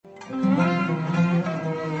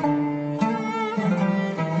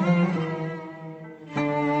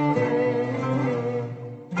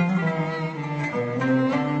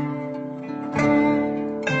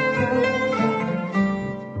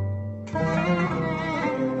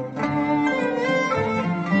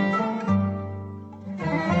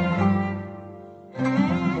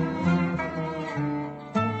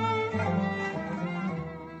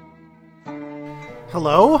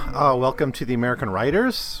Hello, welcome to the American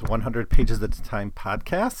Writers 100 Pages at a Time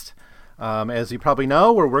podcast. As you probably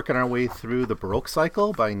know, we're working our way through The Baroque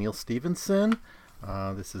Cycle by Neal Stephenson.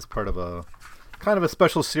 This is part of a kind of a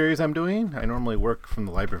special series I'm doing. I normally work from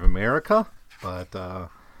the Library of America, but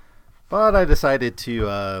I decided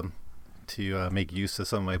to make use of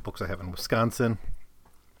some of my books I have in Wisconsin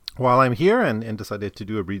while I'm here, and decided to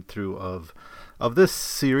do a read through of this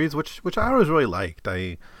series, which I always really liked.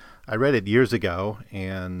 I read it years ago,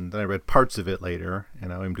 and then I read parts of it later,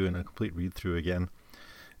 and now I'm doing a complete read through again.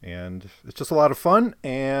 And it's just a lot of fun,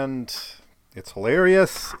 and it's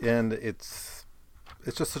hilarious, and it's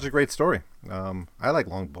just such a great story. I like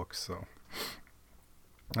long books, so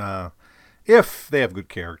if they have good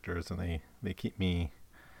characters and they keep me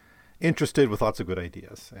interested with lots of good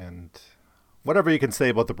ideas. And whatever you can say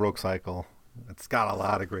about the Baroque Cycle, it's got a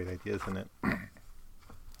lot of great ideas in it.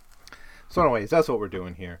 So anyways, that's what we're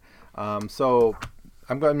doing here. So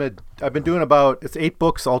I've been doing it's 8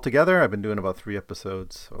 books altogether. I've been doing about 3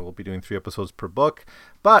 episodes. So we'll be doing 3 episodes per book.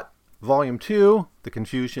 But volume 2, the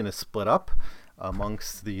confusion is split up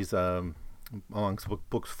amongst these amongst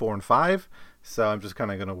books 4 and 5. So I'm just kind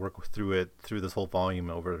of going to work through this whole volume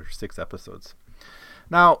over 6 episodes.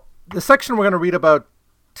 Now, the section we're going to read about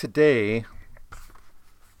today,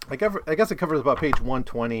 I guess it covers about page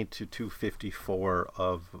 120 to 254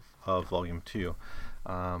 of volume 2,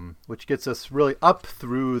 which gets us really up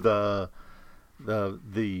through the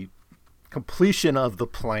completion of the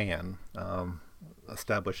plan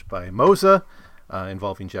established by Moza,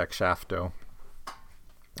 involving Jack Shafto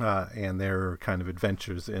and their kind of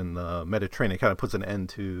adventures in the Mediterranean. It kind of puts an end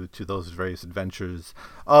to those various adventures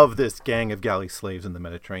of this gang of galley slaves in the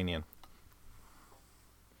Mediterranean.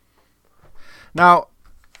 Now,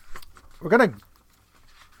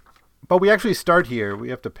 but we actually start here. We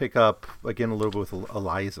have to pick up again a little bit with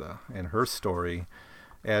Eliza and her story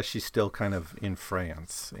as she's still kind of in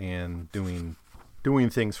France and doing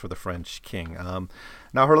things for the French king.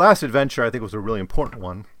 Now, her last adventure, I think, was a really important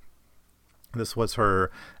one. This was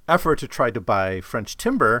her effort to try to buy French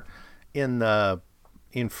timber in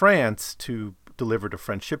France to deliver to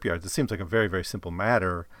French shipyards. It seems like a very, very simple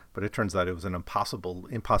matter, but it turns out it was an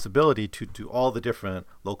impossibility to do all the different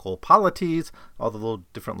local polities, all the little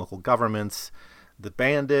different local governments, the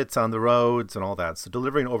bandits on the roads and all that. So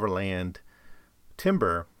delivering overland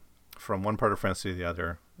timber from one part of France to the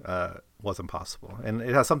other was impossible. And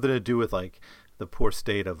it has something to do with like the poor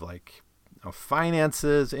state of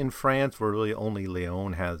finances in France, where really only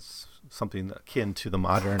Lyon has something akin to the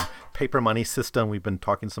modern paper money system we've been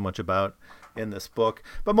talking so much about in this book.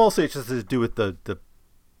 But mostly it's just to do with the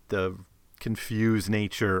confused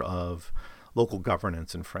nature of local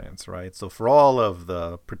governance in France, right? So for all of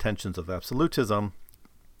the pretensions of absolutism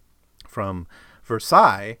from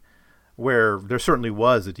Versailles, where there certainly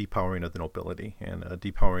was a depowering of the nobility and a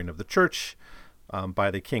depowering of the church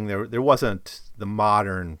by the king, there wasn't the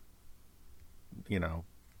modern,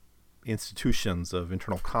 institutions of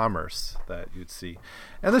internal commerce that you'd see.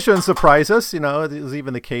 And this shouldn't surprise us. It was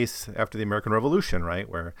even the case after the American Revolution, right,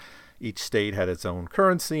 where each state had its own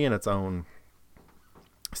currency and its own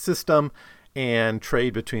system, and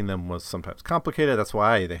trade between them was sometimes complicated. That's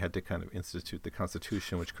why they had to kind of institute the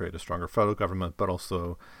Constitution, which created a stronger federal government, but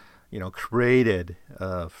also, created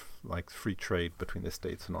free trade between the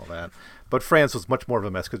states and all that. But France was much more of a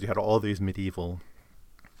mess because you had all these medieval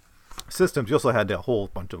systems. You also had a whole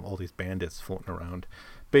bunch of all these bandits floating around,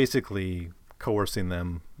 basically coercing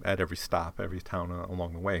them at every stop, every town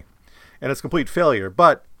along the way. And it's a complete failure,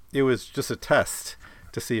 but it was just a test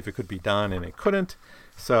to see if it could be done, and it couldn't.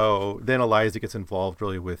 So then Eliza gets involved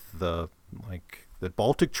really with the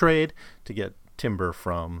Baltic trade to get timber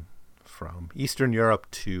from Eastern Europe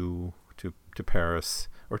to Paris,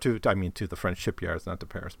 or to the French shipyards, not to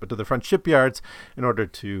Paris, but to the French shipyards in order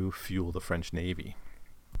to fuel the French Navy.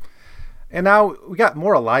 And now we got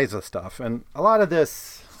more Eliza stuff, and a lot of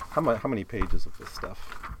this. How many pages of this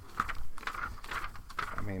stuff?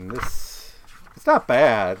 It's not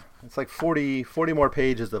bad. It's like 40 more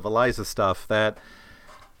pages of Eliza stuff that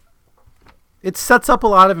it sets up a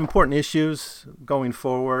lot of important issues going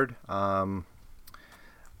forward. One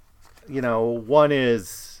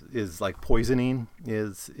is like poisoning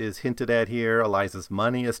is hinted at here. Eliza's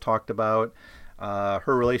money is talked about.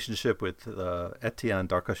 Her relationship with Etienne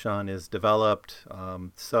d'Arcachon is developed.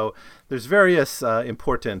 So there's various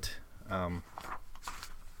important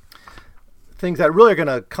things that really are going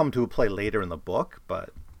to come to play later in the book, but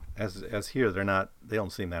as here they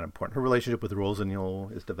don't seem that important. Her relationship with Rossignol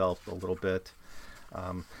is developed a little bit.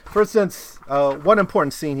 For instance, one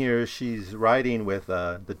important scene here is she's riding with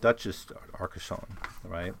the Duchess d'Arcachon,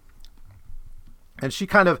 right? And she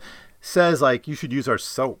kind of says, like, you should use our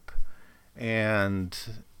soap. And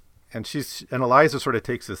Eliza sort of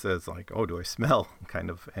takes this as like, oh, do I smell? Kind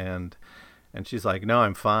of. And she's like, no,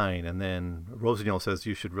 I'm fine. And then Rossignol says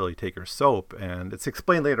you should really take her soap. And it's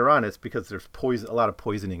explained later on it's because there's a lot of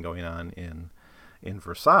poisoning going on in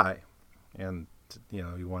Versailles. And,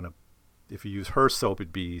 you want to, if you use her soap,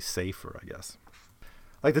 it'd be safer, I guess.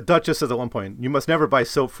 Like the Duchess says at one point, you must never buy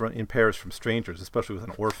soap in Paris from strangers, especially with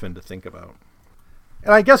an orphan to think about.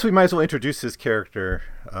 And I guess we might as well introduce this character,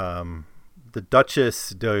 the Duchess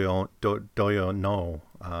d'Oyonnax.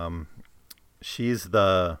 She's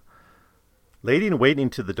the lady in waiting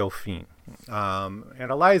to the Dauphin.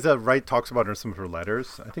 And Eliza Wright talks about her in some of her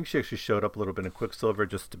letters. I think she actually showed up a little bit in Quicksilver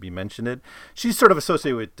just to be mentioned. She's sort of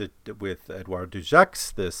associated with Edouard de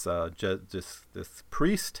Gex, this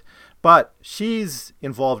priest, but she's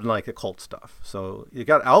involved in like occult stuff. So you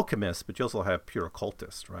got alchemists, but you also have pure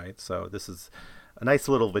occultists, right? So this is a nice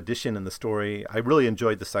little addition in the story. I really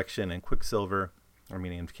enjoyed the section in Quicksilver,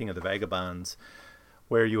 in King of the Vagabonds,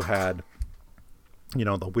 where you had,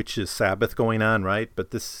 the witch's Sabbath going on, right?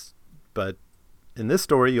 But in this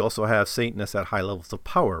story, you also have Satanists at high levels of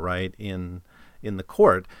power, right, in the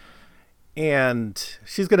court. And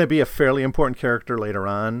she's going to be a fairly important character later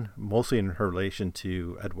on, mostly in her relation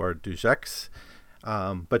to Edouard de Gex.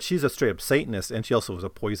 But she's a straight-up Satanist, and she also was a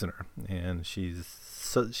poisoner. And she's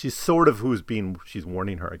sort of she's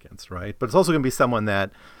warning her against, right? But it's also going to be someone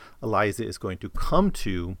that Eliza is going to come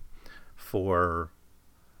to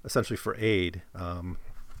essentially for aid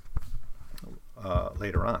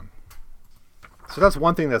later on. So that's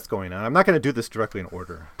one thing that's going on. I'm not going to do this directly in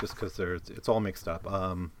order, just because it's all mixed up.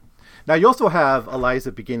 Now you also have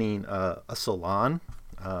Eliza beginning a salon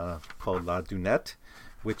called La Dunette,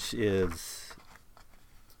 which is,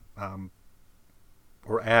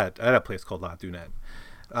 or at a place called La Dunette,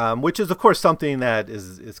 which is of course something that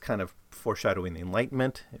is kind of foreshadowing the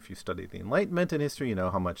Enlightenment. If you study the Enlightenment in history, you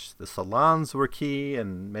know how much the salons were key,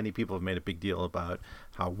 and many people have made a big deal about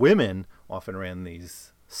how women often ran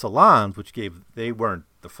these salons, which they weren't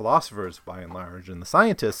the philosophers by and large and the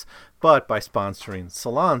scientists, but by sponsoring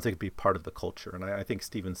salons, they could be part of the culture. And I think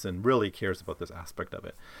Stevenson really cares about this aspect of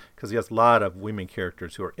it, because he has a lot of women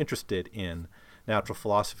characters who are interested in natural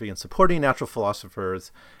philosophy and supporting natural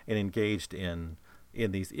philosophers and engaged in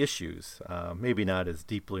these issues, maybe not as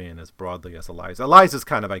deeply and as broadly as Eliza. Eliza's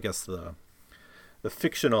kind of, I guess, the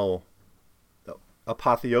fictional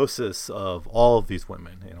apotheosis of all of these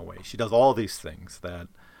women in a way. She does all these things that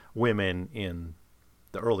women in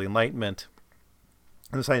the early Enlightenment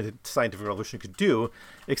and the scientific revolution could do,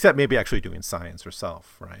 except maybe actually doing science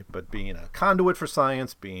herself, right? But being a conduit for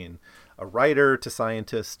science, being a writer to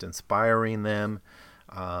scientists, inspiring them,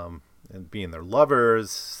 and being their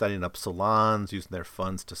lovers, setting up salons, using their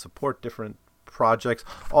funds to support different projects.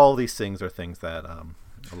 All these things are things that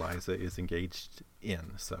Eliza is engaged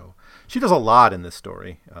in. So she does a lot in this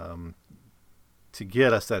story to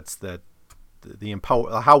get us that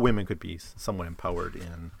how women could be somewhat empowered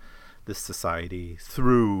in this society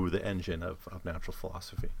through the engine of natural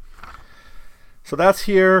philosophy. So that's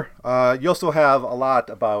here. You also have a lot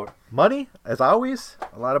about money, as always,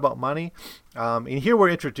 a lot about money. And here we're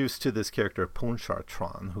introduced to this character,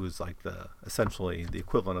 Pontchartrain, who's like essentially the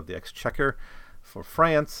equivalent of the exchequer for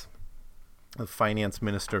France, the finance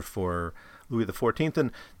minister for Louis XIV.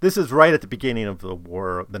 And this is right at the beginning of the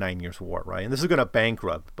war, the 9 Years' War, right? And this is going to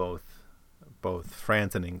bankrupt both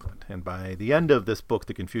France and England. And by the end of this book,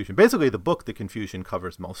 The Confusion, basically the book, The Confusion,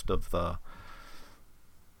 covers most of the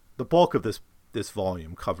bulk of this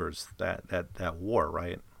volume covers that war,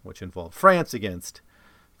 right? Which involved France against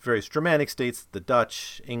various Germanic states, the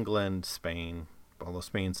Dutch, England, Spain, although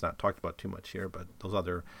Spain's not talked about too much here, but those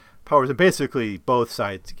other powers. And basically both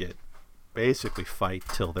sides fight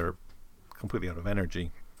till they're completely out of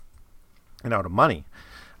energy and out of money,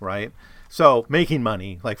 right? So making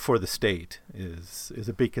money, like for the state, is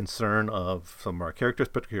a big concern of some of our characters,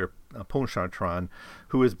 particularly Pontchartrain,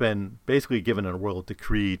 who has been basically given a royal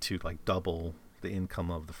decree to like double the income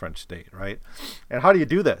of the French state, right? And how do you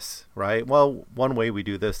do this, right? Well, one way we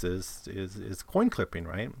do this is coin clipping,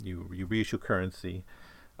 right? You reissue currency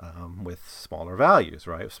with smaller values,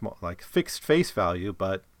 right? Like fixed face value,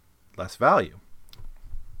 but less value.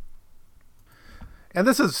 And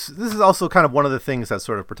this is also kind of one of the things that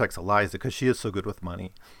sort of protects Eliza, because she is so good with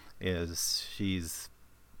money, is she's,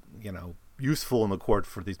 useful in the court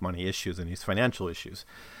for these money issues and these financial issues,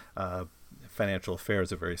 financial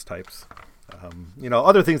affairs of various types.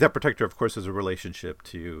 Other things that protect her, of course, is a relationship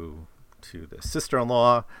to the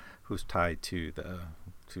sister-in-law, who's tied to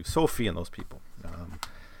Sophie and those people.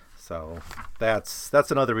 So that's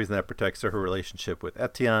another reason that protects her relationship with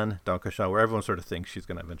Etienne d'Ancachon, where everyone sort of thinks she's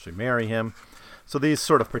going to eventually marry him. So these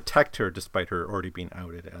sort of protect her despite her already being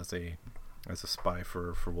outed as a spy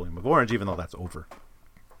for William of Orange, even though that's over.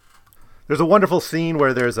 There's a wonderful scene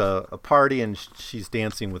where there's a party and she's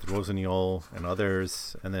dancing with Rossignol and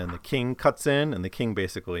others, and then the king cuts in, and the king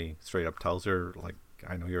basically straight up tells her, like,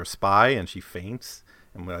 I know you're a spy, and she faints.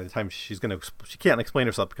 And by the time she can't explain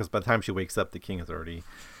herself, because by the time she wakes up, the king is already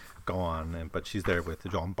gone. But she's there with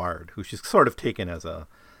Jean Bart, who she's sort of taken as a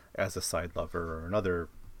side lover or another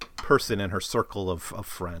person in her circle of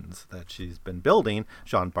friends that she's been building.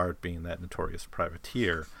 Jean Bart being that notorious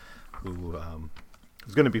privateer who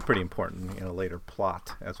is going to be pretty important in a later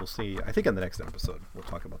plot, as we'll see. I think in the next episode we'll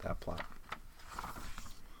talk about that plot.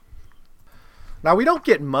 Now, we don't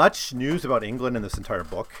get much news about England in this entire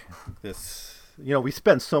book. We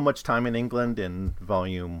spend so much time in England in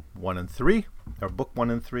volume 1 and 3, or book 1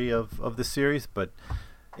 and 3 of the series, but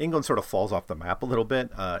England sort of falls off the map a little bit.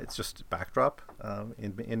 It's just a backdrop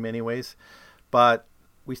in many ways, but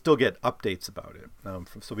we still get updates about it.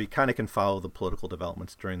 So we kind of can follow the political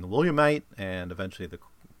developments during the Williamite and eventually the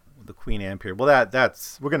Queen Anne period. Well,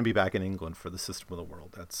 that's we're going to be back in England for the System of the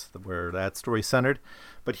World. That's where that story's centered.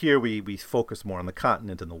 But here we focus more on the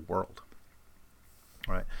continent and the world.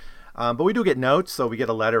 All right. But we do get notes. So we get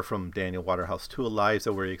a letter from Daniel Waterhouse to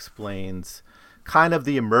Eliza where he explains kind of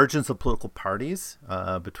the emergence of political parties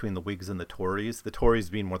between the Whigs and the Tories. The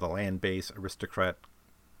Tories being more the land-based aristocrat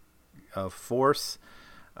force,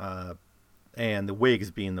 and the Whigs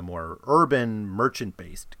being the more urban,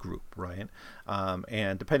 merchant-based group, right?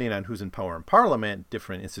 And depending on who's in power in Parliament,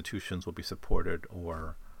 different institutions will be supported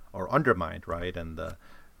or undermined, right? And the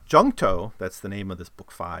Junto, that's the name of this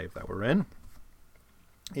book 5 that we're in,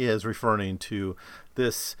 is referring to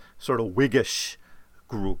this sort of Whiggish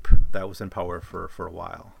group that was in power for a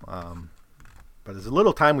while. But there's a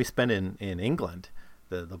little time we spend in England.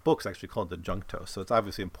 The book's actually called the Junto, so it's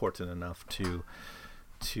obviously important enough to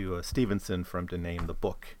Stevenson for him to name the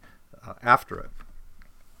book after it.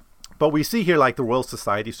 But we see here like the Royal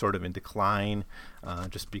Society sort of in decline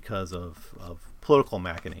just because of political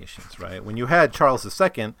machinations, right? When you had Charles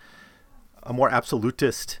II, a more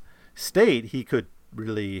absolutist state, he could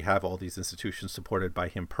really have all these institutions supported by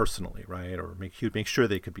him personally, right? Or he'd make sure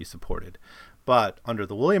they could be supported. But under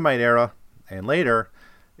the Williamite era and later,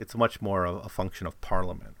 it's much more a function of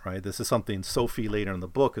Parliament, right? This is something Sophie later in the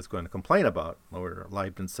book is going to complain about, where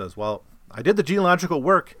Leibniz says, well, I did the genealogical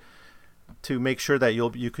work to make sure that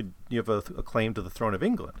you have a claim to the throne of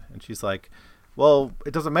England. And she's like, well,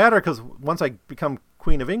 it doesn't matter, because once I become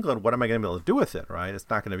Queen of England, what am I going to be able to do with it, right? It's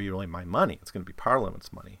not going to be really my money. It's going to be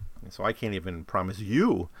Parliament's money. And so I can't even promise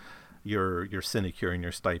you your sinecure and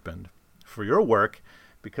your stipend for your work,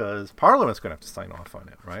 because Parliament's going to have to sign off on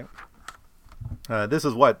it, right? This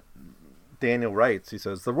is what Daniel writes. He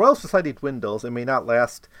says, the Royal Society dwindles and may not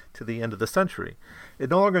last to the end of the century.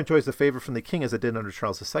 It no longer enjoys the favor from the king as it did under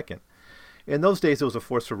Charles II. In those days, it was a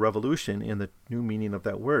force for revolution in the new meaning of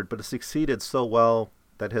that word, but it succeeded so well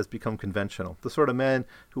that it has become conventional. The sort of men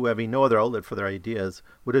who, having no other outlet for their ideas,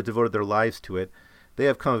 would have devoted their lives to it, they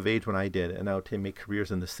have come of age when I did, and now to make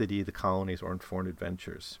careers in the city, the colonies, or in foreign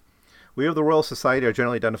adventures. We of the Royal Society are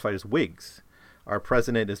generally identified as Whigs. Our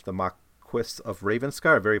president is the Marquis of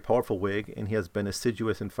Ravenscar, a very powerful Whig, and he has been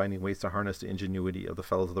assiduous in finding ways to harness the ingenuity of the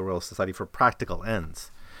fellows of the Royal Society for practical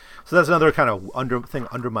ends. So that's another kind of thing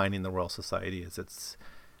undermining the Royal Society, is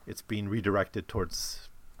it's being redirected towards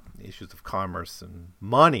issues of commerce and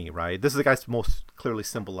money, right? This is the guy's most clearly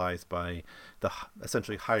symbolized by the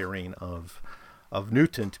essentially hiring of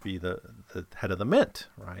Newton to be the head of the mint,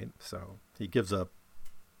 right? So he gives up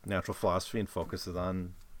natural philosophy and focuses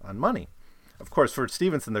on money. Of course, for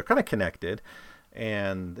Stevenson, they're kind of connected,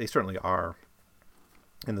 and they certainly are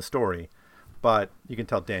in the story, but you can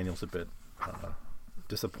tell Daniel's a bit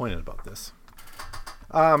disappointed about this.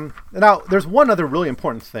 Now, there's one other really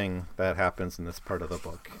important thing that happens in this part of the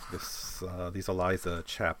book, these Eliza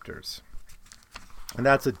chapters, and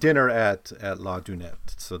that's a dinner at La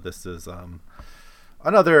Dunette. So this is a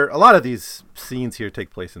lot of these scenes here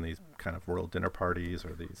take place in these kind of royal dinner parties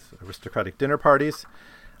or these aristocratic dinner parties.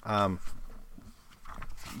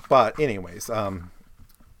 But anyways,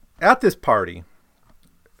 at this party,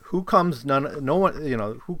 who comes? No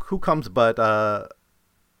one, who comes but the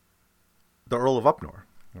Earl of Upnor.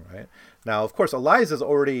 All right. Now, of course, Eliza's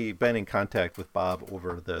already been in contact with Bob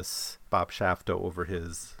Shafto over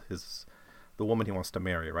the woman he wants to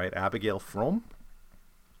marry, right? Abigail Frome.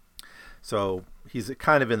 So he's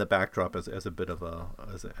kind of in the backdrop as a bit of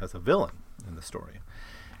as a villain in the story.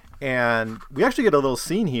 And we actually get a little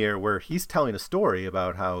scene here where he's telling a story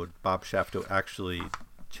about how Bob Shafto actually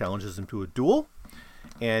challenges him to a duel.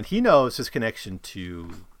 And he knows his connection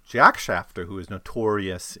to Jack Shafto, who is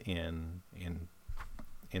notorious in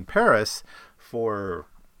Paris for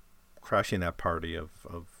crashing that party of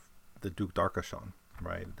the Duc d'Arcachon,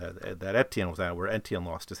 right? That Etienne was at, where Etienne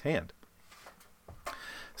lost his hand.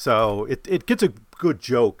 So it gets a good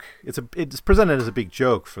joke. It's presented as a big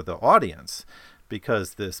joke for the audience,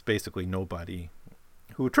 because this basically nobody,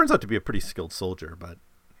 who turns out to be a pretty skilled soldier, but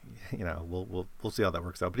we'll see how that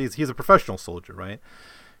works out. But he's a professional soldier, right?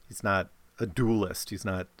 He's not a duelist. He's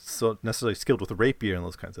not so necessarily skilled with a rapier and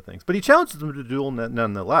those kinds of things. But he challenges him to duel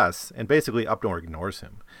nonetheless, and basically Upnor ignores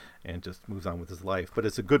him and just moves on with his life. But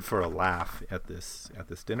it's good for a laugh at this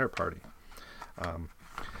dinner party.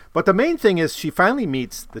 But the main thing is she finally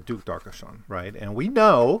meets the Duc d'Arcachon, right? And we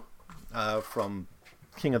know from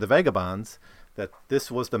King of the Vagabonds that this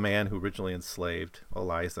was the man who originally enslaved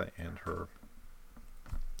Eliza and her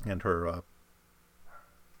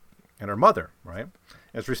mother, right?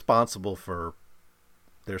 Is responsible for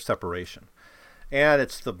their separation. And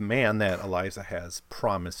it's the man that Eliza has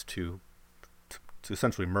promised to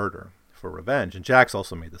essentially murder for revenge. And Jack's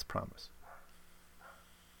also made this promise.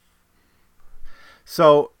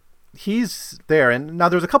 So he's there, and now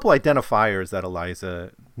there's a couple identifiers that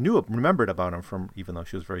Eliza remembered about him from even though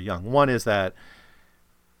she was very young. One is that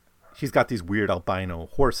he's got these weird albino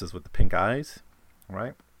horses with the pink eyes,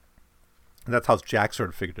 right? And that's how Jack sort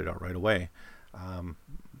of figured it out right away.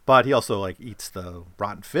 But he also eats the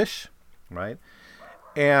rotten fish, right?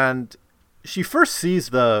 And she first sees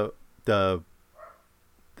the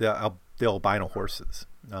albino horses,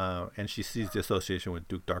 and she sees the association with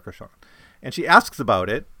Duc d'Arcachon, and she asks about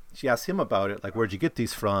it. She asks him about it, where'd you get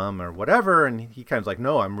these from or whatever, and he kind of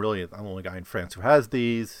no, I'm the only guy in France who has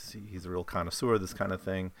these. He's a real connoisseur of this kind of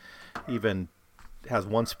thing. He even has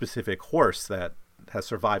one specific horse that has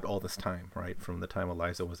survived all this time, right, from the time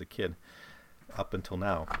Eliza was a kid up until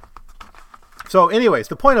now. So anyways,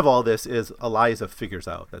 the point of all this is Eliza figures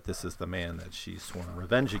out that this is the man that she's sworn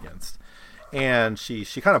revenge against. And she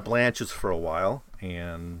kind of blanches for a while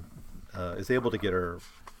and is able to get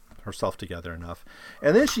herself together enough.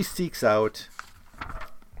 And then she seeks out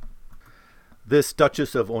this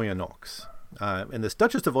Duchess of Oyonnax. And this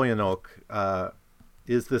Duchess of Oyonnax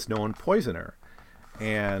is this known poisoner.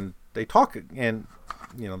 And they talk a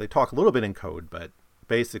little bit in code, but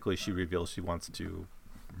basically she reveals she wants to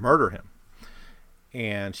murder him.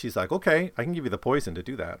 And she's like, okay, I can give you the poison to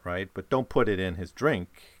do that, right? But don't put it in his drink.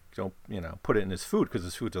 Don't, put it in his food, because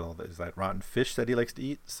his food is that rotten fish that he likes to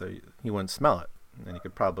eat, so he wouldn't smell it. And you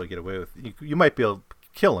could probably get away with it. You might be able to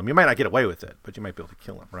kill him. You might not get away with it, but you might be able to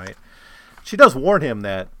kill him, right? She does warn him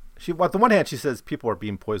that on the one hand, she says people are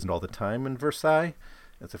being poisoned all the time in Versailles.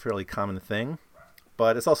 It's a fairly common thing,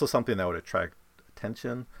 but it's also something that would attract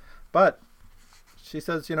attention. But she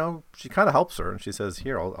says, she kind of helps her, and she says,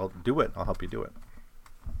 here, I'll do it. I'll help you do it.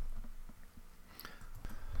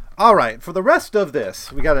 All right, for the rest of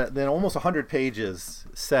this, we got then almost 100 pages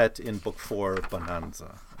set in Book 4,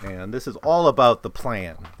 Bonanza. And this is all about the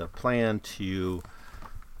plan to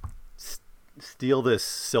steal this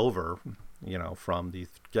silver, from these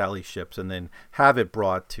galley ships, and then have it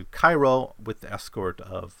brought to Cairo with the escort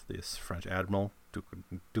of this French admiral,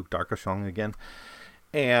 Duc d'Arcachon again,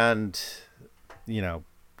 and,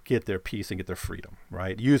 get their peace and get their freedom,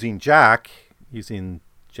 right? Using Jack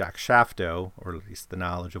Shafto, or at least the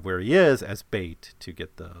knowledge of where he is, as bait to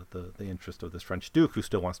get the interest of this French Duke who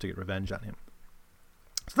still wants to get revenge on him.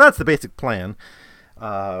 So that's the basic plan.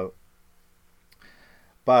 But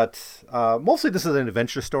mostly this is an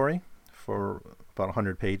adventure story for about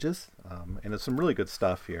 100 pages. And there's some really good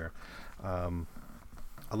stuff here. A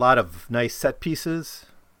lot of nice set pieces.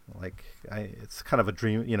 It's kind of a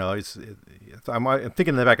dream, I'm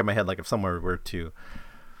thinking in the back of my head, if somewhere were to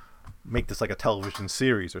make this like a television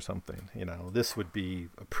series or something, this would be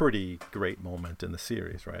a pretty great moment in the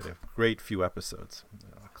series, right? A great few episodes,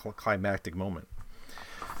 a climactic moment.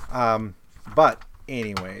 But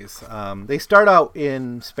anyways, they start out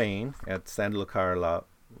in Spain at Sanlúcar la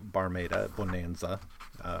Barmeda, Bonanza,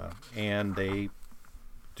 and they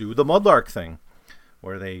do the Mudlark thing,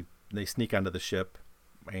 where they sneak onto the ship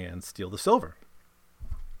and steal the silver.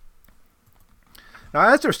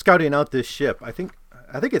 Now, as they're scouting out this ship, I think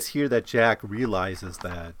it's here that Jack realizes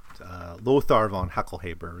that Lothar von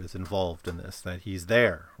Heckelhaber is involved in this, that he's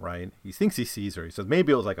there, right? He thinks he sees her. He says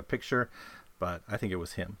maybe it was like a picture, but I think it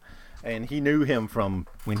was him. And he knew him from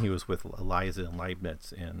when he was with Eliza and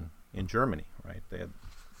Leibniz in Germany, right?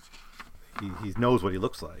 He knows what he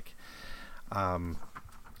looks like.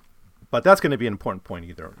 But that's going to be an important point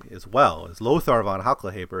either as well, as Lothar von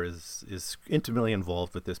Hackelheber is intimately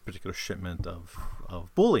involved with this particular shipment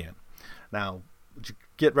of bullion. Now, to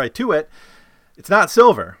get right to it, it's not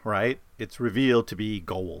silver, right? It's revealed to be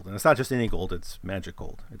gold, and it's not just any gold; it's magic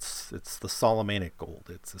gold. It's the Solomonic gold.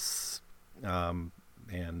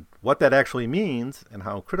 And what that actually means and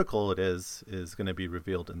how critical it is going to be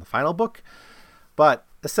revealed in the final book. But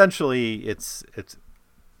essentially, it's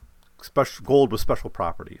special gold with special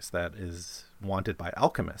properties that is wanted by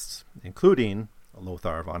alchemists, including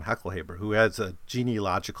Lothar von Hackelheber, who has a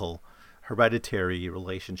genealogical, hereditary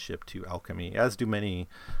relationship to alchemy, as do many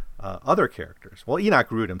other characters. Well,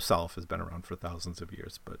 Enoch Root himself has been around for thousands of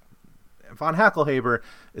years, but von Hackelheber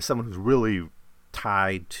is someone who's really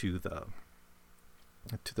tied to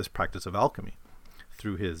this practice of alchemy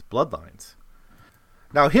through his bloodlines.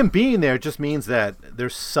 Now, him being there just means that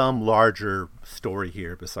there's some larger story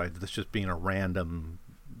here besides this just being a random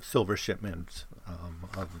silver shipment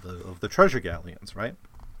of the treasure galleons, right?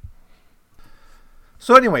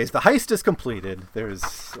 So anyways, the heist is completed. There's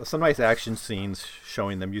some nice action scenes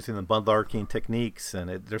showing them using the mudlarking techniques, and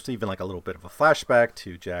there's even like a little bit of a flashback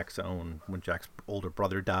to when Jack's older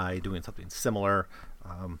brother died, doing something similar.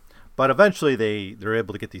 But eventually they're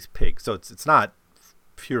able to get these pigs. So it's not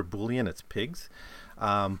pure bullion, it's pigs.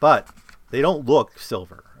 But they don't look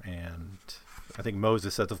silver. And I think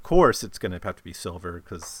Moses says, of course, it's going to have to be silver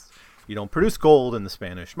because you don't produce gold in the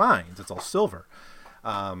Spanish mines. It's all silver.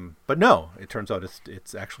 But no, it turns out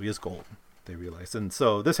it's actually is gold, they realize. And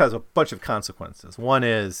so this has a bunch of consequences. One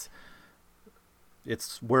is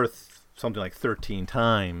it's worth something like 13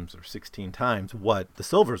 times or 16 times what the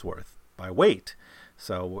silver's worth by weight.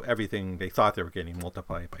 So everything they thought they were getting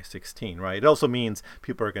multiplied by 16, right? It also means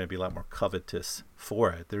people are going to be a lot more covetous for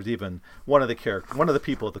it. There's even one of the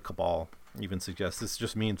people of the Cabal even suggests this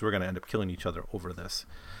just means we're going to end up killing each other over this.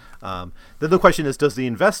 Then the question is, does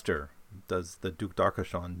the Duke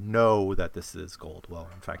d'Arcachon know that this is gold? Well,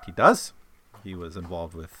 in fact, he does. He was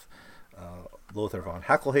involved with Lothar von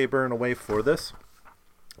Hackelheber in a way for this.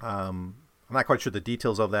 I'm not quite sure the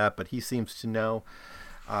details of that, but he seems to know.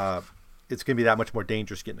 It's going to be that much more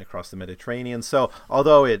dangerous getting across the Mediterranean. So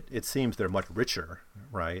although it seems they're much richer,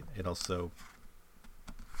 right, it also,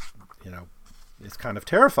 it's kind of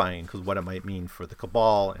terrifying because what it might mean for the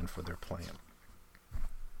Cabal and for their plan.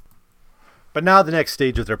 But now the next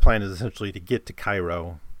stage of their plan is essentially to get to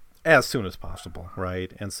Cairo as soon as possible,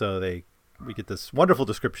 right? And so we get this wonderful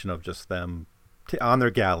description of just them on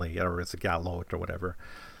their galley, or it's a gallote or whatever,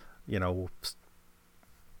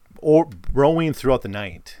 or rowing throughout the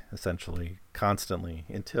night, essentially, constantly,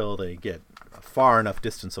 until they get far enough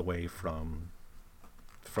distance away from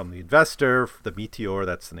the investor, the Meteor,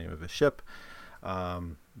 that's the name of his ship,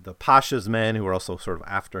 the Pasha's men, who are also sort of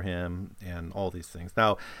after him, and all these things.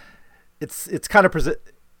 Now, it's kind of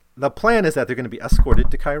the plan is that they're going to be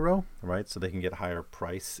escorted to Cairo, right? So they can get a higher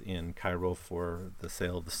price in Cairo for the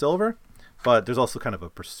sale of the silver. But there's also kind of a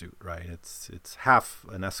pursuit, right? It's half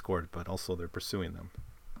an escort, but also they're pursuing them.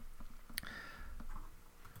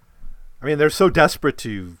 I mean, they're so desperate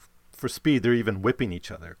for speed, they're even whipping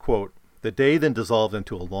each other. Quote, "The day then dissolved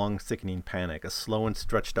into a long, sickening panic, a slow and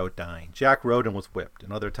stretched-out dying. Jack rowed and was whipped,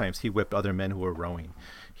 and other times he whipped other men who were rowing.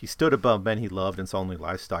 He stood above men he loved and saw only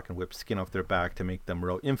livestock and whipped skin off their back to make them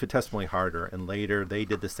row infinitesimally harder, and later they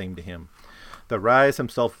did the same to him. The Rais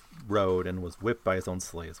himself rowed and was whipped by his own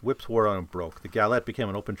slaves. Whips wore out and broke. The galette became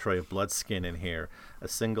an open tray of blood, skin, and hair, a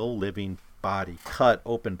single living body cut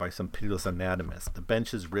open by some pitiless anatomist. The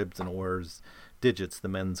benches, ribs, and oars, digits, the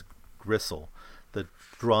men's gristle, the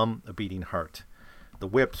drum, a beating heart. The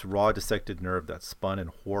whips, raw dissected nerve that spun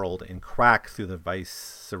and whirled and cracked through the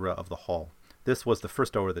viscera of the hull. This was the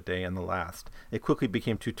first hour of the day and the last. It quickly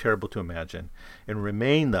became too terrible to imagine, and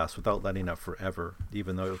remained thus without letting up forever,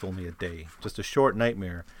 even though it was only a day. Just a short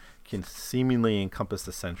nightmare can seemingly encompass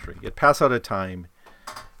the century. It passed out of time,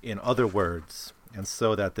 in other words, and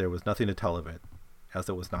so that there was nothing to tell of it, as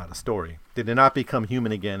it was not a story. They did not become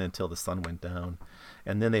human again until the sun went down,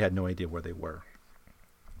 and then they had no idea where they were."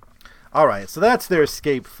 All right, so that's their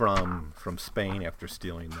escape from Spain after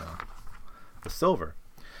stealing the silver.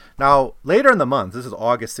 Now, later in the month, this is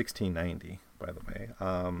August 1690, by the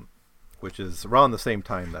way, which is around the same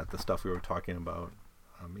time that the stuff we were talking about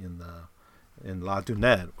in La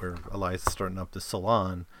Dunette, where Eliza is starting up the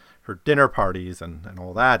salon, her dinner parties and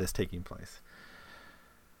all that is taking place.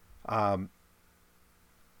 Well,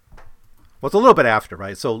 it's a little bit after,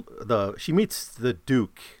 right? So she meets the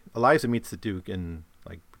Duke. Eliza meets the Duke in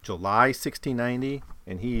like July 1690,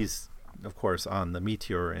 and he's, of course, on the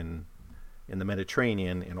Meteor in the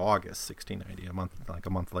Mediterranean in August 1690, a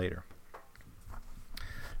month later.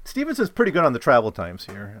 Stevenson's pretty good on the travel times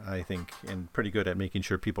here, I think, and pretty good at making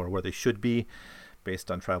sure people are where they should be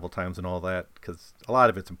based on travel times and all that, because a lot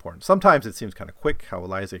of it's important. Sometimes it seems kind of quick how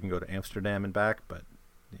Eliza can go to Amsterdam and back, but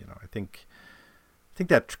I think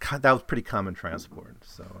that was pretty common transport,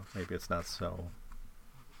 so maybe it's not so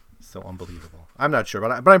unbelievable. I'm not sure,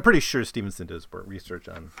 but I'm pretty sure Stevenson does research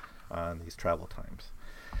on these travel times.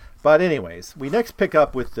 But anyways, we next pick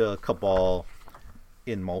up with the Cabal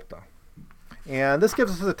in Malta. And this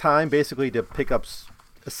gives us the time basically to pick up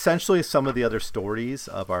essentially some of the other stories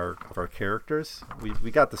of our characters.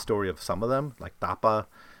 We got the story of some of them, like Dappa.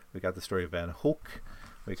 We got the story of Van Hoek.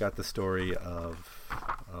 We got the story of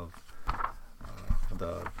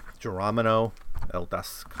the Geronimo El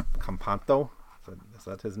Das Campanto. Is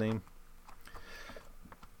that his name?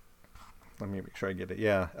 Let me make sure I get it.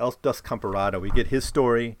 Yeah, El Das Camperado. We get his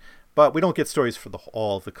story, but we don't get stories for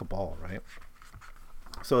all of the Cabal, right?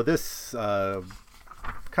 So this kind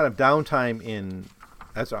of downtime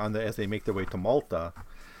as they make their way to Malta,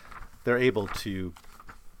 they're able to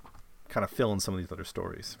kind of fill in some of these other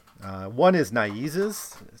stories. One is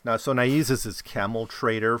Naiz's. So Naiz's is camel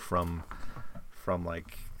trader from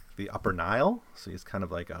like the Upper Nile. So he's kind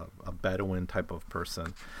of like a Bedouin type of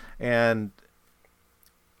person, and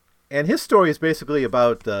his story is basically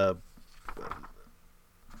about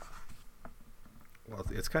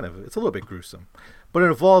it's a little bit gruesome, but it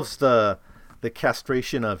involves the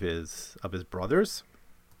castration of his brothers.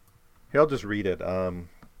 Here, I'll just read it.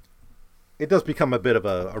 It does become a bit of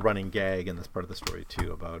a running gag in this part of the story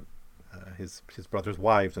too, about his brothers'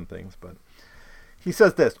 wives and things. But he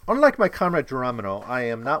says this: unlike my comrade Geronimo, I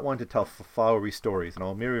am not one to tell flowery stories, and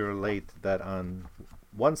I'll merely relate that on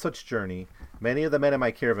one such journey, many of the men in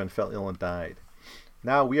my caravan fell ill and died.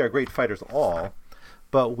 Now we are great fighters all,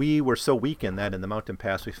 but we were so weakened that in the mountain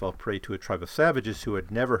pass we fell prey to a tribe of savages who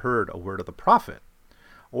had never heard a word of the prophet,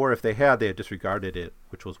 or if they had disregarded it,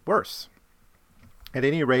 which was worse. At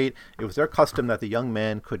any rate, it was their custom that the young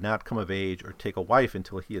man could not come of age or take a wife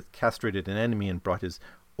until he had castrated an enemy and brought his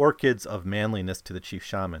orchids of manliness to the chief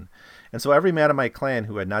shaman. And so every man of my clan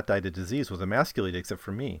who had not died of disease was emasculated except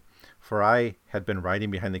for me, for I had been riding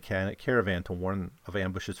behind the caravan to warn of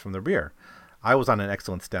ambushes from the rear. I was on an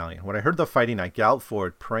excellent stallion. When I heard the fighting, I galloped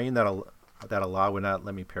forward, praying that Allah would not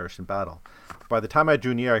let me perish in battle. By the time I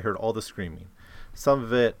drew near, I heard all the screaming. Some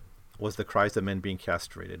of it was the cries of men being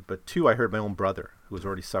castrated, but too I heard my own brother, who was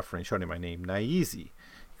already suffering, shouting my name, Naizi. He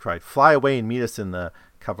cried, "Fly away and meet us in the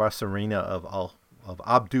Cavassarina of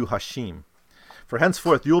Abdu Hashim. For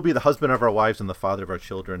henceforth you will be the husband of our wives and the father of our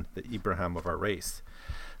children, the Ibrahim of our race."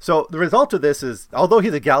 So the result of this is, although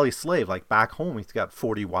he's a galley slave, like back home, he's got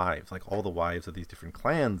 40 wives, like all the wives of these different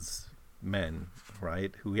clans men,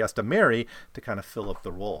 right, who he has to marry to kind of fill up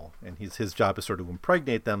the role. And his job is sort of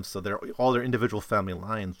impregnate them so all their individual family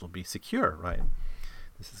lines will be secure, right?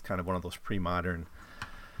 This is kind of one of those pre-modern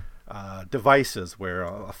devices where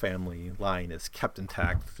a family line is kept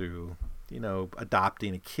intact through,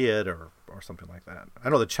 adopting a kid or something like that. I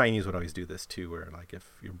know the Chinese would always do this too, where like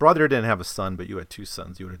if your brother didn't have a son but you had two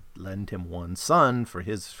sons, you would lend him one son for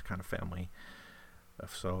his kind of family,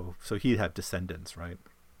 so he'd have descendants, right?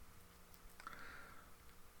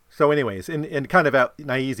 So anyways, and kind of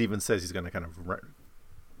Naiz even says he's going to kind of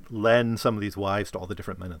lend some of these wives to all the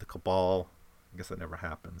different men of the Cabal. I guess that never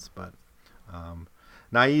happens, but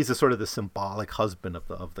Naiz is sort of the symbolic husband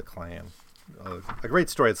of the clan. A great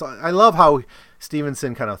story. I love how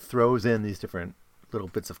Stevenson kind of throws in these different little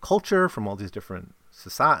bits of culture from all these different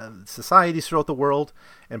societies throughout the world,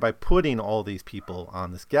 and by putting all these people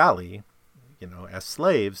on this galley, as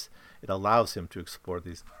slaves, it allows him to explore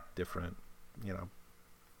these different,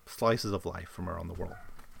 slices of life from around the world.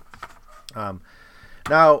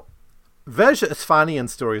 Now, Vej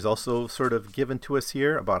Isfahanian's story is also sort of given to us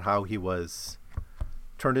here about how he was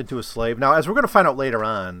turned into a slave. Now, as we're going to find out later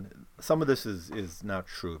on, some of this is not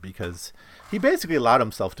true, because he basically allowed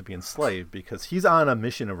himself to be enslaved because he's on a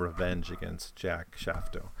mission of revenge against Jack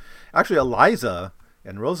Shafto. Actually, Eliza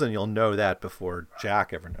and Rosen, you'll know that before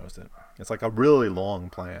Jack ever knows it. It's like a really long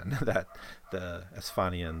plan that the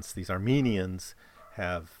Isfahanians, these Armenians,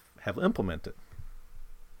 have implemented.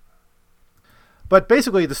 But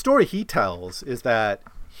basically, the story he tells is that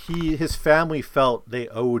his family felt they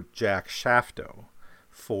owed Jack Shafto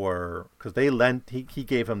because he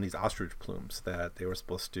gave him these ostrich plumes that they were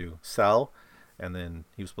supposed to sell, and then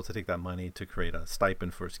he was supposed to take that money to create a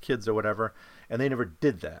stipend for his kids or whatever, and they never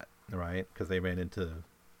did that, right? Because they ran into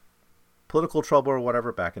political trouble or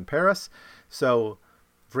whatever back in Paris. So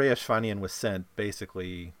Vej Isfahanian was sent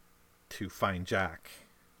basically to find Jack,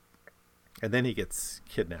 and then he gets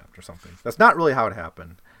kidnapped or something. That's not really how it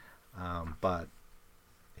happened, but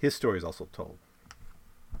his story is also told.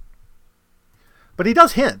 But he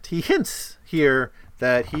does hint. He hints here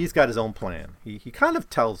that he's got his own plan. He kind of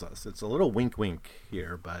tells us. It's a little wink wink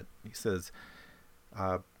here, but he says,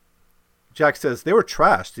 Jack says, they were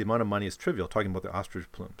trashed. The amount of money is trivial, talking about the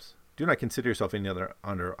ostrich plumes. Do not consider yourself any other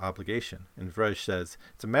under obligation. And Vrej says,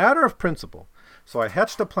 it's a matter of principle. So I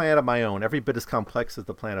hatched a plan of my own, every bit as complex as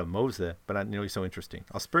the plan of Mose, but not nearly so interesting.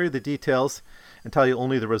 I'll spare you the details and tell you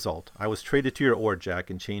only the result. I was traded to your ore, Jack,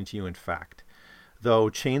 and chained you in fact. Though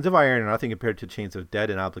chains of iron are nothing compared to chains of debt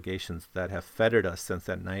and obligations that have fettered us since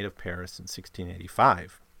that night of Paris in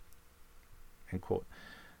 1685. End quote.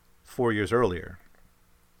 4 years earlier.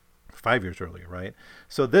 5 years earlier, right?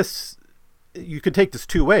 So this, you could take this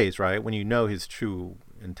two ways, right? When you know his true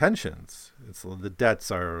intentions, it's the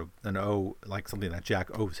debts are like something that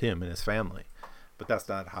Jack owes him and his family, but that's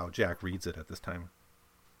not how Jack reads it at this time.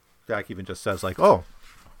 Jack even just says like, "Oh,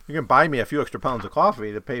 you can buy me a few extra pounds of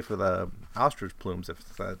coffee to pay for the ostrich plumes if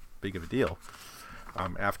it's that big of a deal."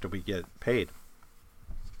 After we get paid.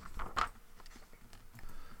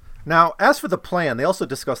 Now, as for the plan, they also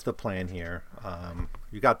discuss the plan here.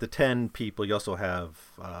 You got the 10 people. You also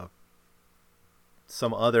have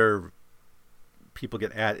some other people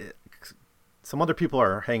get added. Some other people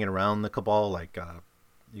are hanging around the cabal, like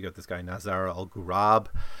you got this guy Nazar al-Ghurab,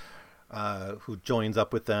 who joins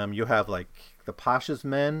up with them. You have like the Pasha's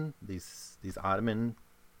men. These Ottoman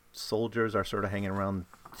soldiers are sort of hanging around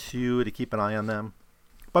too to keep an eye on them.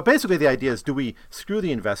 But basically the idea is, do we screw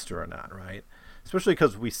the investor or not, right? Especially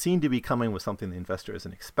because we seem to be coming with something the investor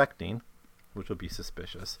isn't expecting, which would be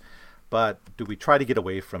suspicious. But do we try to get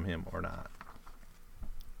away from him or not?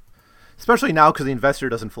 Especially now because the investor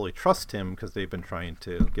doesn't fully trust him because they've been trying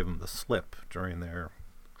to give him the slip during their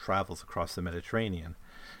travels across the Mediterranean.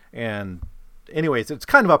 And anyways, it's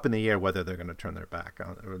kind of up in the air whether they're going to turn their back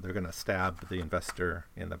on, or they're going to stab the investor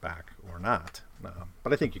in the back or not.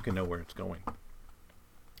 But I think you can know where it's going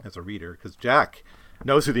as a reader, because Jack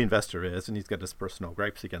knows who the investor is and he's got his personal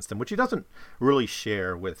gripes against him, which he doesn't really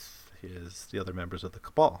share with the other members of the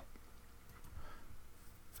cabal.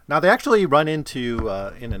 Now they actually run into,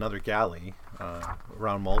 in another galley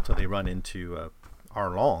around Malta, they run into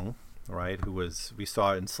Arlong, right, who we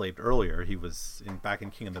saw enslaved earlier. He was back in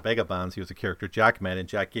King of the Vagabonds. He was a character Jack met, and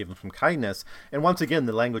Jack gave him some kindness. And once again,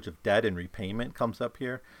 the language of debt and repayment comes up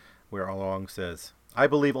here, where Arlong says, I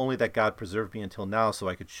believe only that God preserved me until now so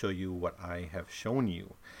I could show you what I have shown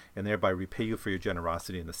you, and thereby repay you for your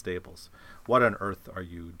generosity in the stables. What on earth are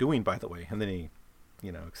you doing, by the way? And then he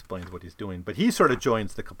explains what he's doing. But he sort of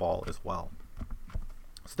joins the cabal as well.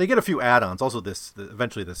 So they get a few add-ons. Also,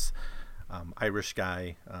 eventually this Irish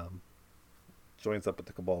guy joins up with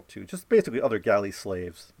the cabal too. Just basically other galley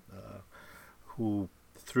slaves who,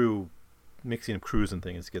 through mixing of crews and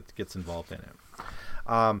things, gets involved in it.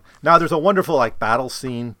 Now there's a wonderful battle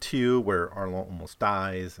scene too, where Arlong almost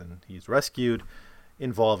dies and he's rescued,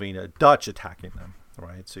 involving a Dutch attacking them.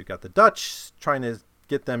 Right. So you got the Dutch trying to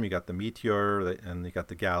get them. You got the Meteor, and you got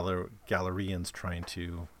the Galerians trying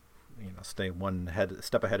to, stay one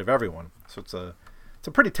step ahead of everyone. So it's a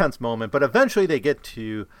pretty tense moment. But eventually they get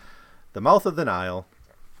to the mouth of the Nile,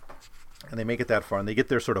 and they make it that far, and they get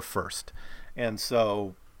there sort of first. And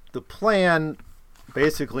so the plan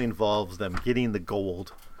basically involves them getting the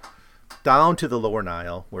gold down to the lower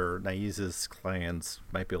Nile, where Naise's clans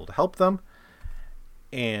might be able to help them,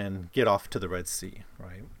 and get off to the Red Sea,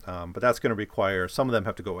 right? But that's going to require, some of them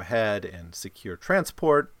have to go ahead and secure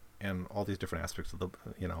transport and all these different aspects of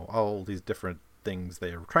all these different things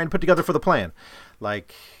they're trying to put together for the plan.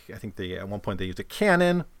 Like, I think at one point they used a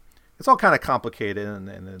cannon. It's all kind of complicated,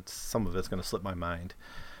 and some of it's going to slip my mind.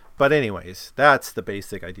 But anyways, that's the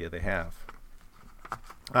basic idea they have.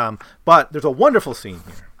 But there's a wonderful scene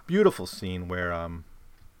here, beautiful scene where,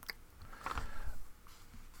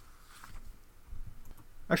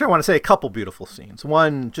 actually I want to say a couple beautiful scenes.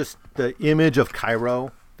 One, just the image of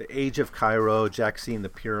Cairo, the age of Cairo, Jack seeing the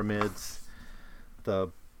pyramids,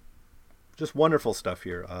 just wonderful stuff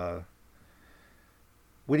here.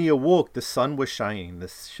 When he awoke, the sun was shining, the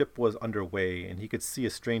ship was underway, and he could see a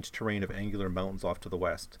strange terrain of angular mountains off to the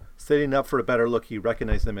west. Sitting up for a better look, he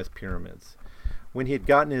recognized them as pyramids. When he had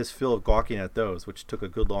gotten his fill of gawking at those, which took a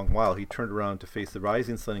good long while, he turned around to face the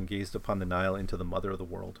rising sun and gazed upon the Nile into the mother of the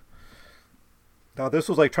world. Now, this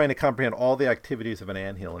was like trying to comprehend all the activities of an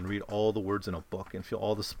anthill and read all the words in a book and feel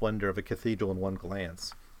all the splendor of a cathedral in one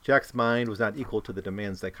glance. Jack's mind was not equal to the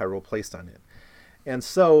demands that Cairo placed on it. And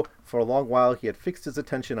so, for a long while, he had fixed his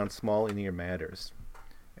attention on small and near matters,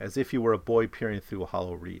 as if he were a boy peering through a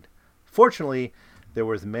hollow reed. Fortunately, there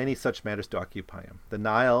were many such matters to occupy him. The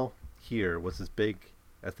Nile here was as big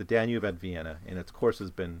as the Danube at Vienna, and its course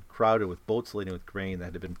has been crowded with boats laden with grain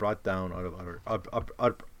that had been brought down out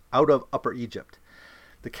of Upper Egypt.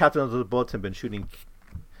 The captains of the boats had been shooting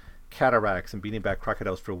cataracts and beating back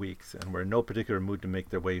crocodiles for weeks, and were in no particular mood to make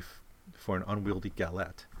their way for an unwieldy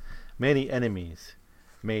galette. Many enemies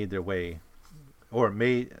were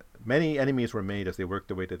made as they worked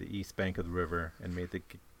their way to the east bank of the river and made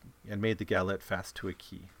the galette fast to a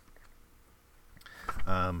quay.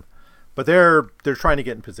 But they're trying to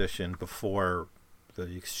get in position before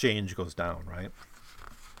the exchange goes down, right?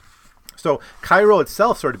 So Cairo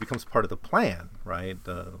itself sort of becomes part of the plan, right?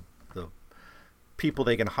 The people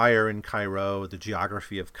they can hire in Cairo, the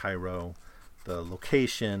geography of Cairo, the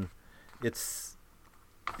location. It's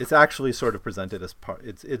actually sort of presented as part.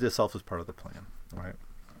 It itself is part of the plan, right?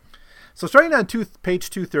 So starting on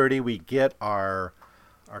page 230, we get our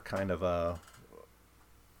kind of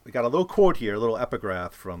we got a little quote here, a little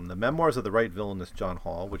epigraph from the Memoirs of the Right Villainous John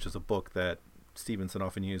Hall, which is a book that Stevenson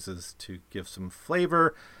often uses to give some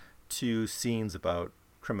flavor to scenes about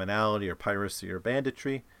criminality or piracy or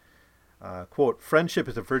banditry. Quote, "Friendship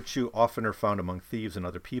is a virtue oftener found among thieves and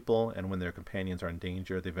other people, and when their companions are in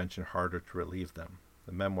danger, they venture harder to relieve them."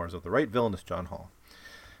 The Memoirs of the Right Villainous John Hall.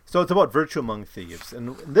 So it's about virtue among thieves.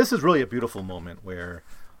 And this is really a beautiful moment where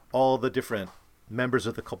all the different members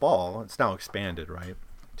of the Cabal, it's now expanded, right,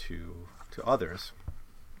 to others.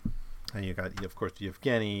 And you got, of course,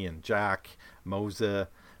 Yevgeny and Jack, Moza.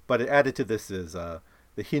 But added to this is the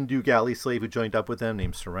Hindu galley slave who joined up with them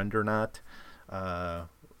named Surrendernaut,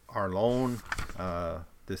 Arlone,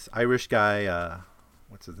 this Irish guy,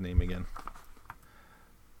 what's his name again?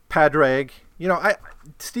 Padraig.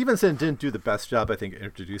 Stevenson didn't do the best job, I think,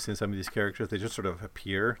 introducing some of these characters. They just sort of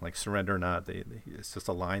appear, like Surrendernaut. It's just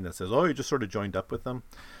a line that says, "Oh, you just sort of joined up with them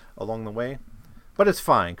along the way." But it's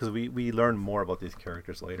fine because we learn more about these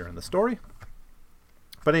characters later in the story.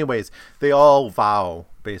 But anyways, they all vow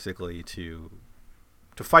basically to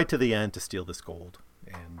fight to the end to steal this gold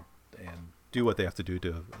and do what they have to do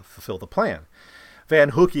to fulfill the plan. Van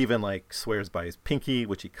Hook even swears by his pinky,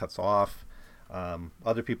 which he cuts off.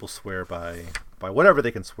 Other people swear by whatever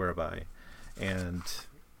they can swear by. And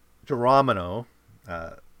Geronimo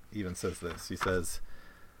even says this. He says,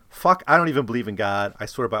 "Fuck, I don't even believe in God. I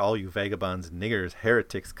swear by all you vagabonds, niggers,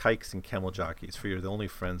 heretics, kikes, and camel jockeys, for you're the only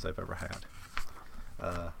friends I've ever had."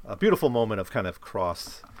 A beautiful moment of kind of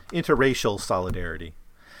cross interracial solidarity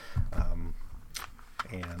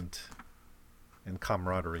and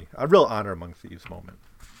camaraderie. A real honor among thieves moment.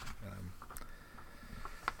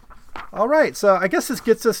 All right, so I guess this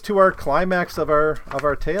gets us to our climax of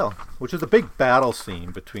our tale, which is a big battle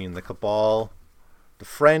scene between the Cabal, the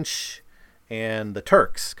French, and the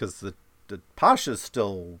Turks, because the Pasha's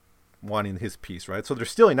still wanting his piece, right? So they're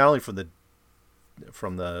stealing not only from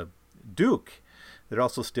the Duke, they're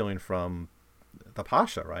also stealing from the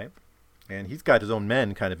Pasha, right? And he's got his own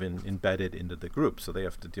men kind of embedded into the group, so they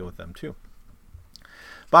have to deal with them too.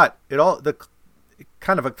 But the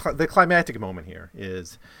climactic moment here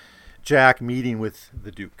is Jack meeting with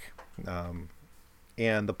the Duke. And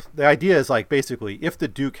the idea is basically if the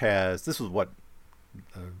Duke this is what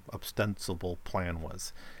the ostensible plan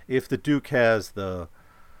was. If the Duke has the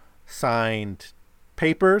signed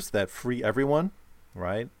papers that free everyone,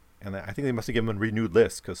 right? And I think they must have given him a renewed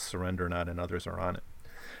list because Surrendernaut and others are on it.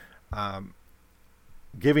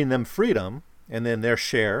 Giving them freedom and then their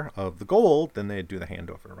share of the gold, then they do the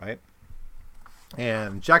handover, right?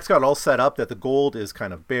 And Jack's got it all set up that the gold is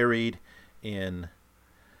kind of buried in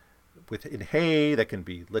hay that can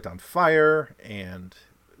be lit on fire, and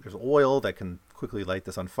there's oil that can quickly light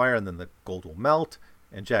this on fire, and then the gold will melt.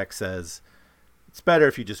 And Jack says, "It's better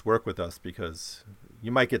if you just work with us because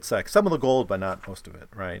you might get some of the gold, but not most of it,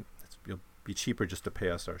 right? It'll be cheaper just to pay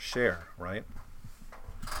us our share, right?"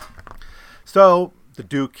 So the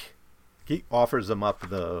Duke offers them up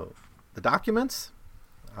the documents,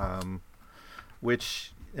 and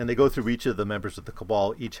they go through each of the members of the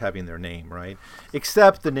Cabal, each having their name, right?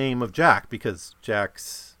 Except the name of Jack, because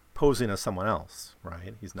Jack's posing as someone else,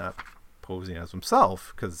 right? He's not posing as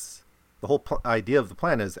himself, because the whole idea of the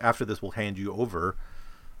plan is after this we'll hand you over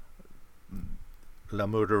Le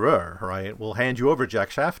Murdereur, right? We'll hand you over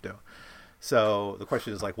Jack Shafto. So the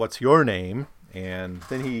question is what's your name? And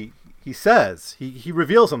then he says, he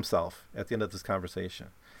reveals himself at the end of this conversation.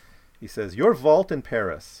 He says, "Your vault in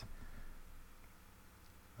Paris.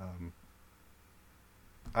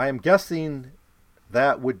 I am guessing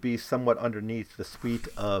that would be somewhat underneath the suite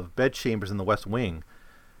of bedchambers in the West Wing.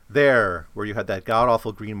 There, where you had that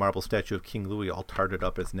god-awful green marble statue of King Louis all tarted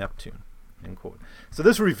up as Neptune." End quote. So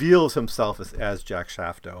this reveals himself as Jack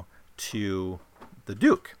Shafto to the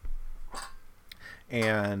Duke.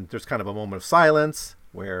 And there's kind of a moment of silence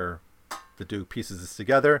where the Duke pieces this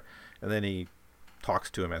together, and then he talks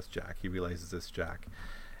to him as Jack. He realizes it's Jack.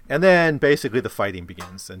 And then basically the fighting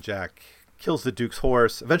begins, and Jack kills the Duke's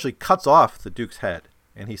horse, eventually cuts off the Duke's head.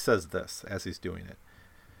 And he says this as he's doing it.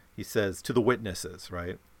 He says to the witnesses,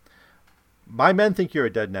 right? My men think you're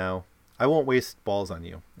dead now. I won't waste balls on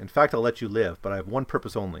you. In fact, I'll let you live, but I have one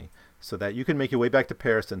purpose only, so that you can make your way back to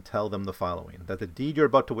Paris and tell them the following, that the deed you're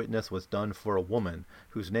about to witness was done for a woman,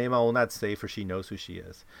 whose name I will not say, for she knows who she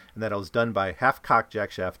is, and that it was done by half-cocked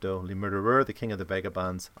Jack Shafto, le murderer, the king of the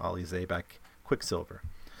vagabonds, Ali Zabak, Quicksilver.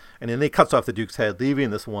 And then he cuts off the Duke's head,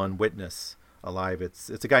 leaving this one witness alive. It's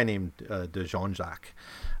a guy named de Jean-Jacques,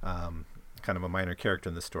 kind of a minor character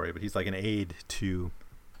in the story, but he's like an aide to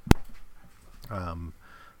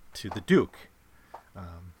the Duke.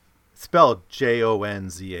 Spelled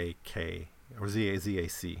Jonzak or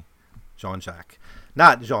Zac, Jean-Jacques,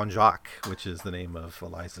 not Jean-Jacques, which is the name of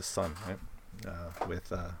Eliza's son, right?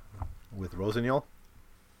 With Rossignol.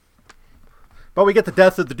 But we get the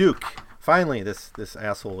death of the Duke. Finally, this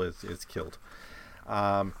asshole is killed.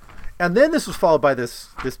 And then this was followed by this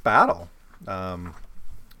battle.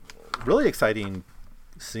 Really exciting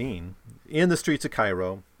scene in the streets of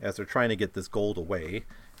Cairo as they're trying to get this gold away.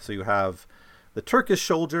 So you have the Turkish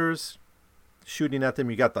soldiers shooting at them.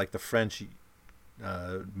 You got like the French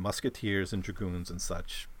musketeers and dragoons and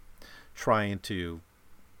such trying to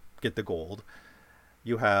get the gold.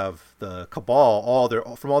 You have the cabal,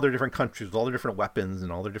 from all their different countries, with all their different weapons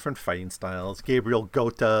and all their different fighting styles. Gabriel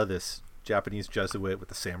Gota, this Japanese Jesuit with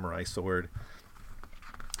the samurai sword.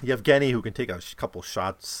 Yevgeny, who can take a couple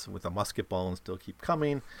shots with a musket ball and still keep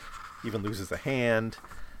coming, even loses a hand.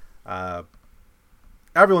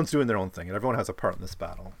 Everyone's doing their own thing, and everyone has a part in this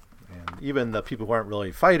battle. And even the people who aren't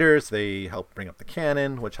really fighters, they help bring up the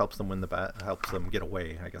cannon, which helps them helps them get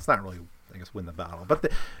away. I guess not really, win the battle,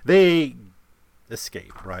 but they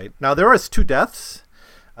escape. Right now, there is 2 deaths.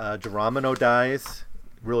 Geronimo dies,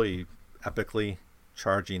 really epically,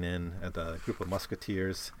 charging in at the group of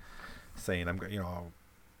musketeers, saying, "I'm going,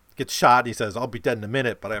 gets shot." He says, "I'll be dead in a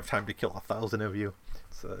minute, but I have time to kill 1,000 of you."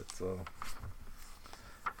 So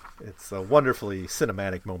it's a wonderfully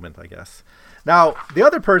cinematic moment, I guess. Now, the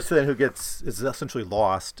other person who is essentially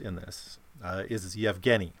lost in this is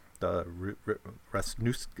Yevgeny, the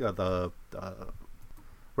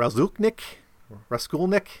Raskolnik,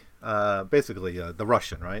 basically the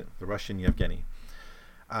Russian, right? The Russian Yevgeny,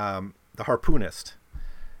 the harpoonist.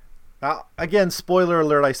 Now, again, spoiler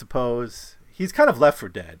alert, I suppose. He's kind of left for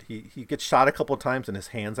dead. He gets shot a couple of times and his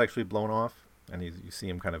hand's actually blown off, and you see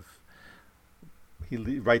him kind of. He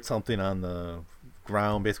writes something on the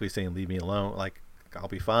ground, basically saying, "Leave me alone. Like, I'll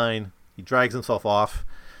be fine." He drags himself off.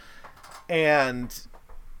 And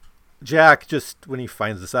Jack, just when he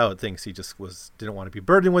finds this out, thinks he just didn't want to be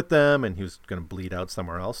burdened with them, and he was going to bleed out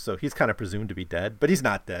somewhere else. So he's kind of presumed to be dead, but he's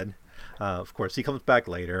not dead. Of course, he comes back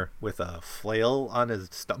later with a flail on his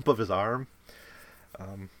stump of his arm.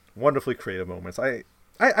 Wonderfully creative moments. I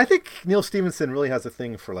think Neil Stephenson really has a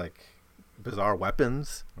thing for, like, bizarre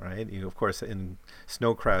weapons, right? Of course, in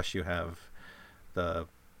Snow Crash, you have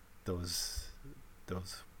those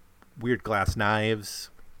weird glass knives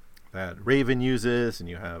that Raven uses, and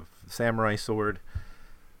you have the samurai sword,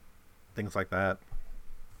 things like that.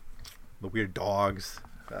 The weird dogs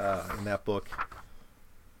in that book.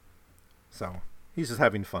 So he's just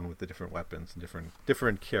having fun with the different weapons and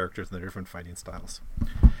different characters and the different fighting styles.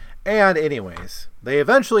 And anyways, they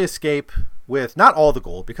eventually escape with not all the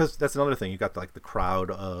gold, because that's another thing. You got the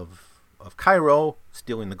crowd of Cairo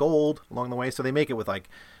stealing the gold along the way, so they make it with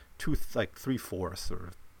 3/4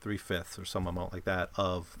 or 3/5 or some amount like that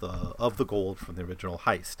of the gold from the original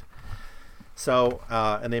heist. So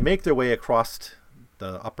and they make their way across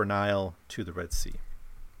the Upper Nile to the Red Sea.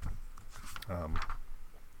 And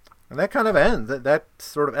that kind of ends. That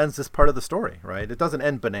sort of ends this part of the story, right? It doesn't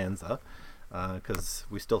end Bonanza, because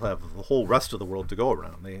we still have the whole rest of the world to go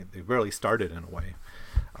around. They barely started in a way,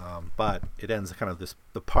 but it ends kind of it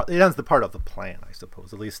ends the part of the plan, I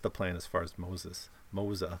suppose. At least the plan as far as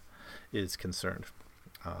Moza is concerned,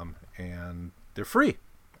 and they're free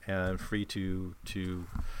to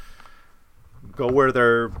go where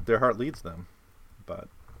their heart leads them. But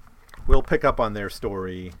we'll pick up on their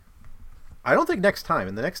story. I don't think next time.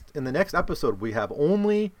 In the next episode, we have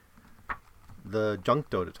only the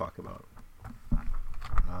Junkdo to talk about.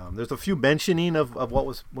 There's a few mentioning of what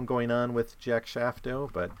was going on with Jack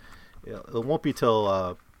Shafto, but it won't be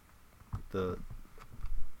till the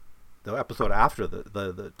episode after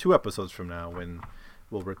the 2 episodes from now, when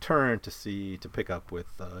we'll return to pick up with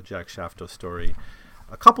Jack Shafto's story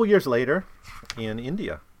a couple years later in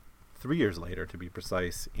India, 3 years later, to be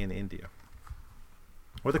precise, in India,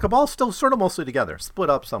 where the Cabal's still sort of mostly together, split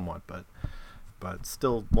up somewhat, but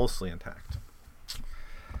still mostly intact.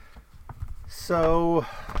 So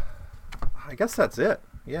I guess that's it.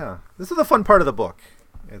 Yeah, this is the fun part of the book.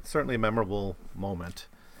 It's certainly a memorable moment.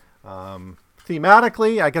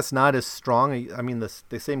 Thematically, I guess not as strong. I mean,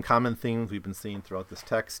 the same common themes we've been seeing throughout this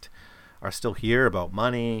text are still here, about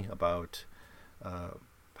money, about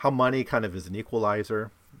how money kind of is an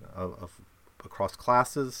equalizer of across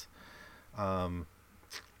classes. Some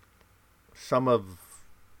of,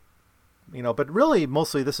 but really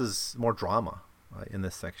mostly this is more drama in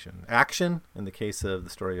this section. Action in the case of the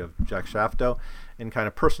story of Jack Shafto, and kind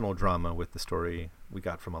of personal drama with the story we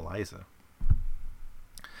got from Eliza.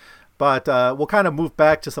 But we'll kind of move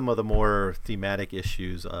back to some of the more thematic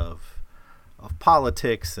issues of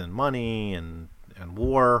politics and money and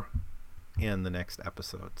war in the next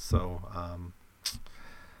episode. So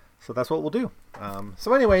that's what we'll do.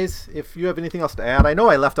 So anyways, if you have anything else to add, I know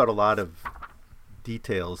I left out a lot of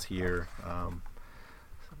details here,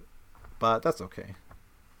 but that's okay.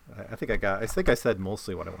 I think I said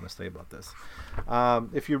mostly what I want to say about this.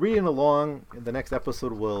 If you're reading along, the next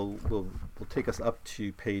episode will take us up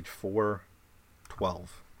to page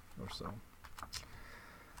 412 or so,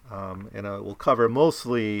 and we'll cover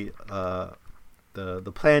mostly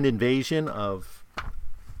the planned invasion of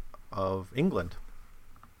England,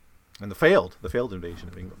 and the failed invasion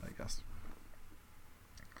of England, I guess.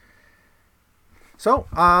 So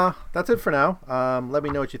that's it for now. Let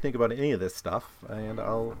me know what you think about any of this stuff, and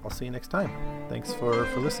I'll see you next time. Thanks for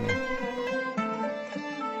listening.